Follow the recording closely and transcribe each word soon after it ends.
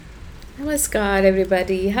Namaskar,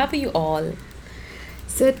 everybody. How are you all?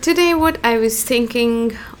 So, today, what I was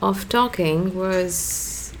thinking of talking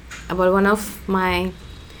was about one of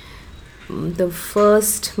the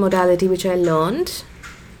first modality which I learned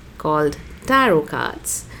called tarot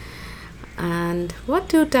cards. And what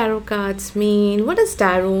do tarot cards mean? What does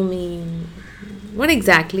tarot mean? What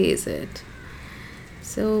exactly is it?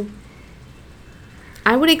 So,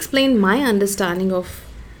 I would explain my understanding of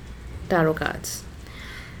tarot cards.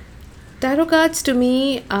 Tarot cards to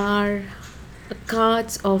me are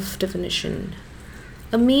cards of divination,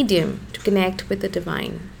 a medium to connect with the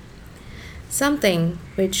divine, something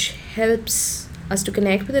which helps us to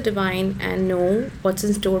connect with the divine and know what's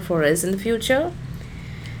in store for us in the future.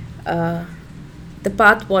 Uh, the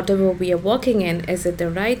path, whatever we are walking in, is it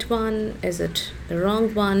the right one? Is it the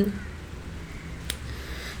wrong one?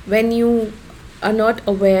 When you are not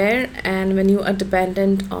aware and when you are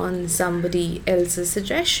dependent on somebody else's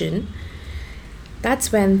suggestion,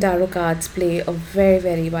 that's when tarot cards play a very,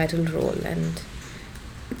 very vital role. And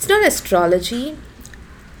it's not astrology,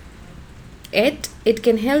 it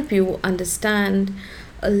can help you understand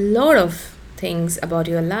a lot of things about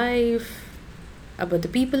your life, about the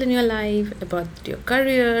people in your life, about your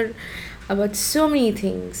career, about so many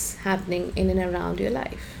things happening in and around your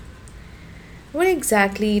life. What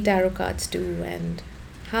exactly tarot cards do and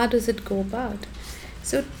how does it go about?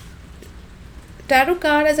 So, tarot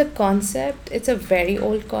card as a concept, it's a very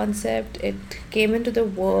old concept. It came into the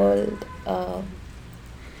world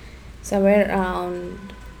somewhere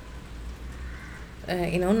around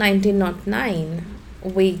 1909,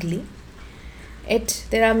 vaguely. It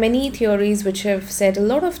There are many theories which have said a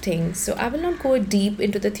lot of things, so I will not go deep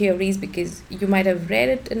into the theories because you might have read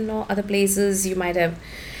it in other places. You might have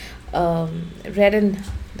read in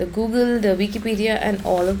the Google, the Wikipedia, and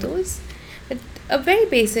all of those. But a very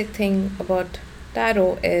basic thing about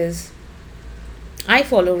tarot is I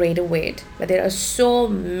follow Rider Waite, but there are so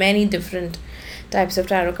many different types of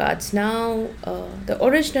tarot cards. Now, the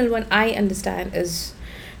original one I understand is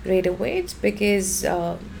Rider Waite's because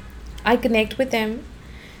I connect with them.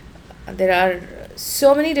 There are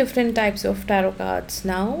so many different types of tarot cards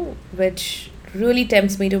now, which really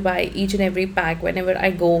tempts me to buy each and every pack whenever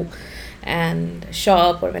I go and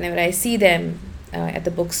shop or whenever I see them at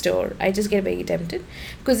the bookstore. I just get very tempted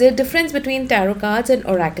because the difference between tarot cards and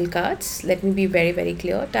oracle cards. Let me be very, very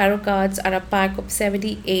clear. Tarot cards are a pack of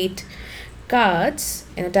 78 cards,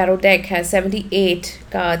 and a tarot deck has 78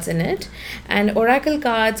 cards in it, and oracle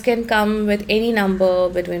cards can come with any number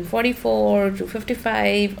between 44 to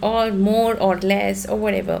 55 or more or less or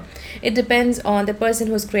whatever. It depends on the person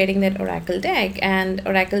who's creating that oracle deck, and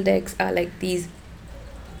oracle decks are like these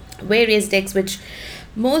various decks which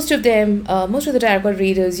most of the tarot card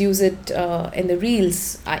readers use it in the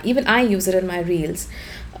reels. Even I use it in my reels.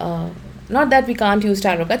 Not that we can't use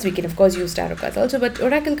tarot cards, we can of course use tarot cards also, but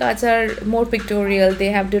oracle cards are more pictorial. They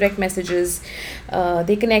have direct messages.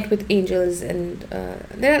 They connect with angels, and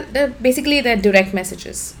they're direct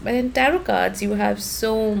messages. But in tarot cards, you have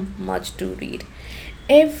so much to read.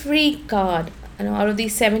 Every card, out of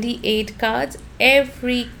these 78 cards,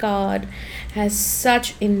 every card has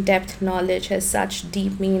such in-depth knowledge, has such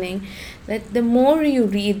deep meaning, that the more you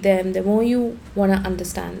read them, the more you want to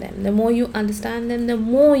understand them. The more you understand them, the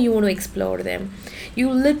more you want to explore them. You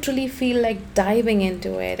literally feel like diving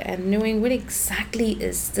into it and knowing what exactly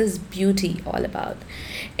is this beauty all about.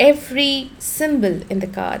 Every symbol in the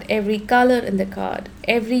card, every color in the card,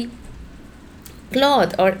 every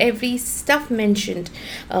cloth or every stuff mentioned,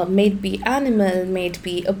 may it be animal, may it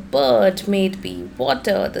be a bird, may it be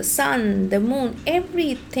water, the sun, the moon,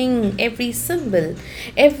 everything, every symbol,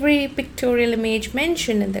 every pictorial image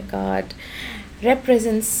mentioned in the card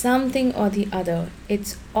represents something or the other.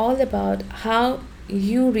 It's all about how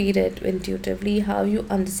you read it intuitively, how you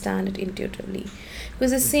understand it intuitively.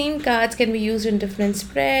 Because the same cards can be used in different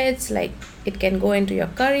spreads, like it can go into your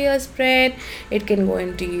career spread, it can go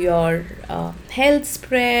into your health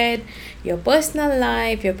spread, your personal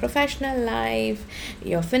life, your professional life,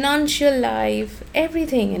 your financial life,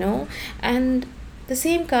 everything. And the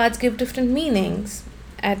same cards give different meanings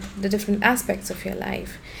at the different aspects of your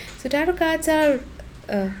life. So tarot cards are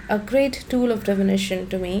a great tool of divination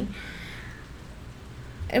to me.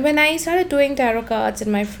 And when I started doing tarot cards and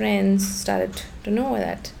my friends started to know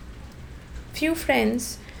that, few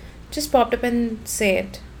friends just popped up and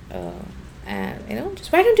said,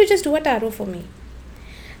 just why don't you just do a tarot for me?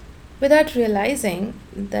 Without realizing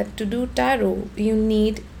that to do tarot, you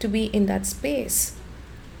need to be in that space.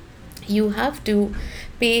 You have to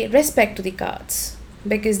pay respect to the cards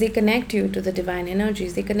because they connect you to the divine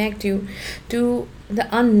energies, they connect you to the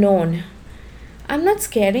unknown. I'm not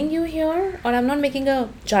scaring you here, or I'm not making a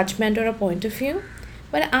judgment or a point of view,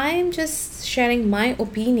 but I am just sharing my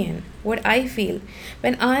opinion, what I feel.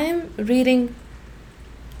 When I am reading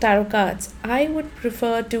tarot cards, I would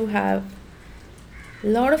prefer to have a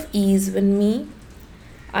lot of ease with me.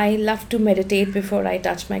 I love to meditate before I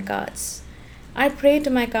touch my cards. I pray to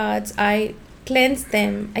my cards. I cleanse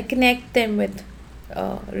them. I connect them with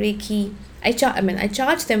Reiki. I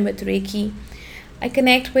charge them with Reiki. I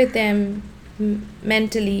connect with them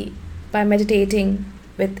mentally by meditating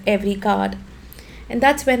with every card, and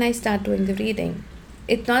that's when I start doing the reading.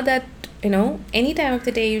 It's not that any time of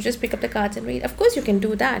the day you just pick up the cards and read. Of course, you can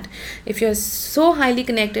do that. If you're so highly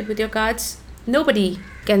connected with your cards, nobody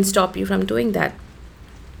can stop you from doing that.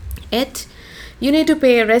 Yet, you need to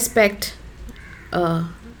pay respect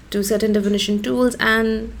to certain divination tools,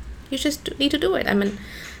 and you just need to do it. I mean,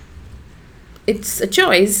 it's a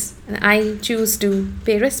choice, and I choose to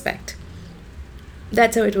pay respect.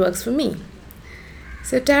 That's how it works for me.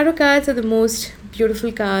 So, tarot cards are the most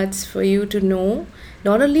beautiful cards for you to know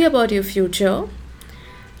not only about your future,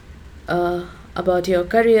 about your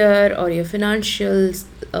career or your financial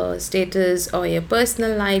status or your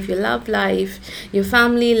personal life, your love life, your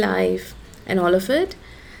family life, and all of it,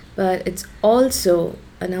 but it's also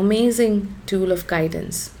an amazing tool of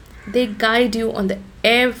guidance. They guide you on the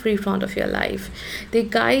every front of your life. They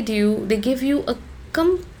guide you, they give you a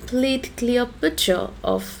complete clear picture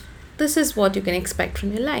of this is what you can expect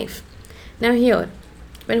from your life. Now here,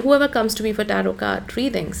 when whoever comes to me for tarot card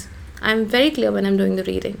readings, I'm very clear when I'm doing the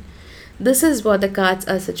reading. This is what the cards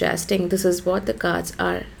are suggesting. This is what the cards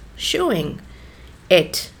are showing.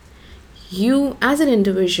 You as an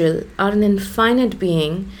individual are an infinite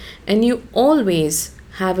being, and you always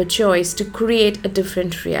have a choice to create a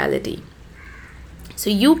different reality. So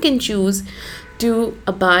you can choose to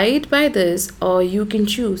abide by this, or you can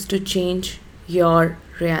choose to change your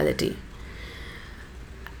reality.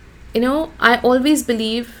 I always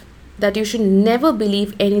believe that you should never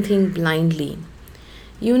believe anything blindly.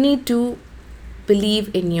 You need to believe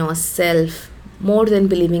in yourself more than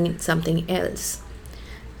believing in something else.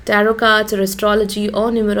 Tarot cards or astrology or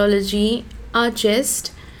numerology are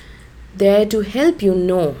just there to help you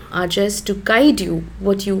know, are just to guide you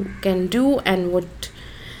what you can do and what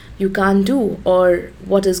you can't do, or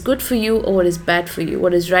what is good for you or what is bad for you,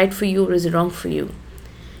 what is right for you or what is wrong for you.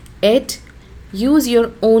 Use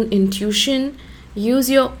your own intuition, use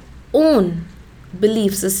your own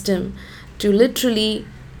belief system to literally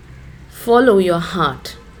follow your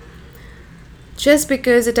heart. Just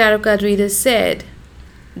because a tarot card reader said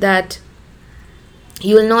that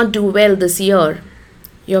you will not do well this year,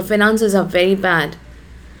 your finances are very bad,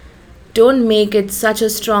 don't make it such a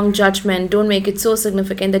strong judgment, don't make it so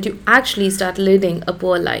significant that you actually start living a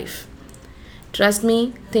poor life. Trust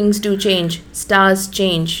me, things do change, stars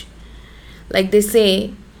change. Like they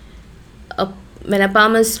say, when a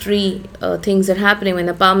palmist tree, things are happening, when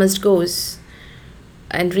a palmist goes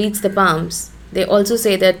and reads the palms, they also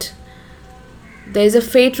say that there is a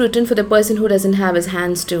fate written for the person who doesn't have his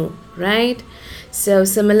hands too, right? So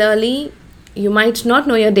similarly, you might not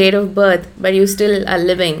know your date of birth, but you still are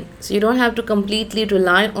living. So you don't have to completely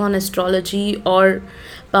rely on astrology or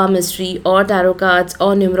palmistry or tarot cards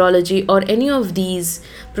or numerology or any of these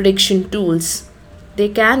prediction tools. They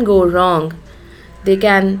can go wrong. They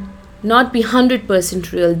can not be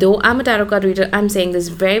 100% real. Though I'm a tarot card reader, I'm saying this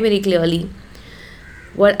very, very clearly.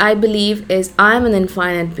 What I believe is I'm an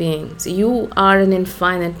infinite being. So you are an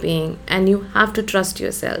infinite being, and you have to trust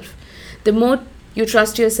yourself. The more you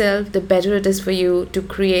trust yourself, the better it is for you to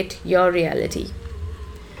create your reality.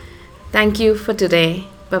 Thank you for today.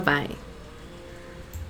 Bye-bye.